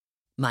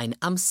Mae'n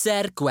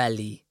amser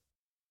gwely.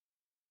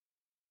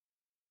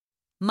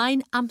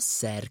 Mae'n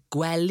amser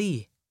gwely.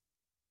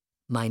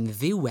 Mae'n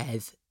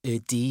ddiwedd y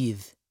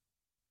dydd.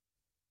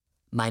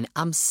 Mae'n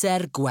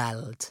amser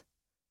gweld.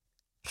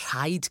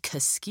 Rhaid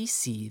cysgu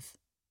sydd.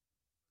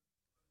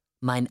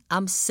 Mae'n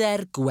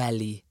amser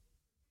gwely.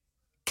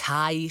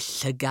 Cau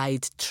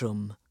llygaid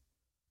trwm.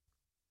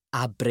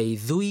 A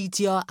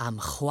breuddwydio am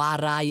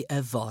chwarae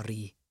y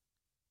fori.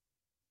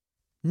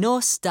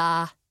 Nos da.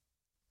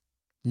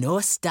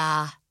 Nos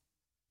da.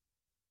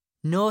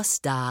 Nos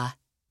da.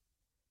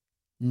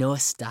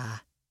 Nos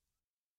da.